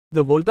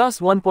The Voltas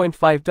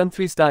 1.5-ton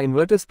 3-star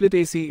inverter split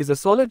AC is a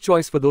solid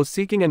choice for those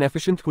seeking an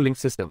efficient cooling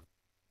system.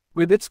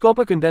 With its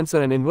copper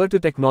condenser and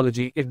inverter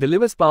technology, it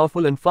delivers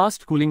powerful and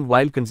fast cooling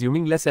while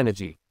consuming less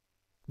energy.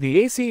 The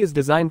AC is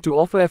designed to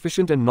offer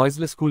efficient and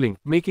noiseless cooling,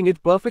 making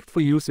it perfect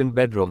for use in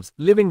bedrooms,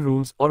 living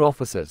rooms, or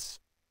offices.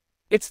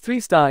 Its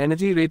 3-star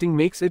energy rating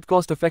makes it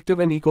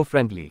cost-effective and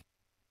eco-friendly.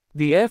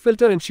 The air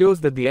filter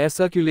ensures that the air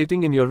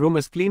circulating in your room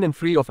is clean and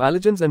free of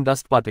allergens and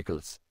dust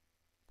particles.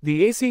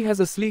 The AC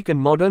has a sleek and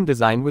modern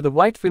design with a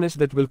white finish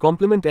that will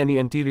complement any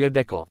interior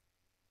decor.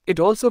 It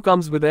also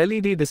comes with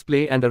LED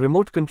display and a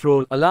remote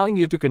control, allowing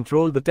you to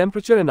control the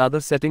temperature and other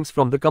settings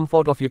from the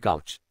comfort of your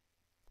couch.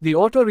 The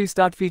auto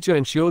restart feature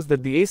ensures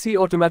that the AC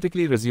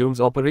automatically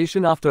resumes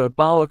operation after a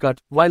power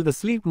cut, while the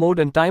sleep mode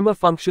and timer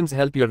functions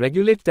help you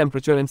regulate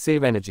temperature and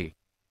save energy.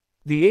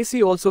 The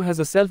AC also has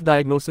a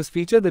self-diagnosis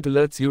feature that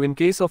alerts you in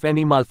case of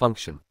any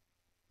malfunction.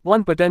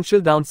 One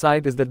potential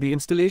downside is that the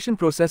installation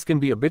process can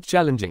be a bit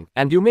challenging,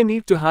 and you may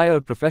need to hire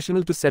a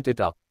professional to set it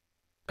up.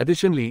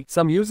 Additionally,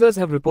 some users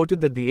have reported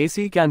that the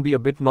AC can be a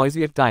bit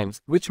noisy at times,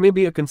 which may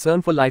be a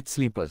concern for light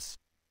sleepers.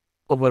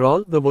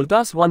 Overall, the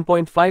Voltas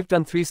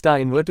 1.5-ton 3-star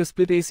inverter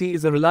split AC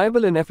is a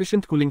reliable and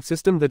efficient cooling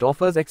system that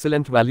offers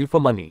excellent value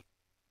for money.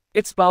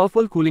 Its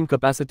powerful cooling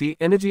capacity,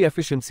 energy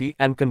efficiency,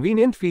 and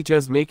convenient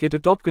features make it a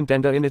top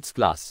contender in its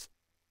class.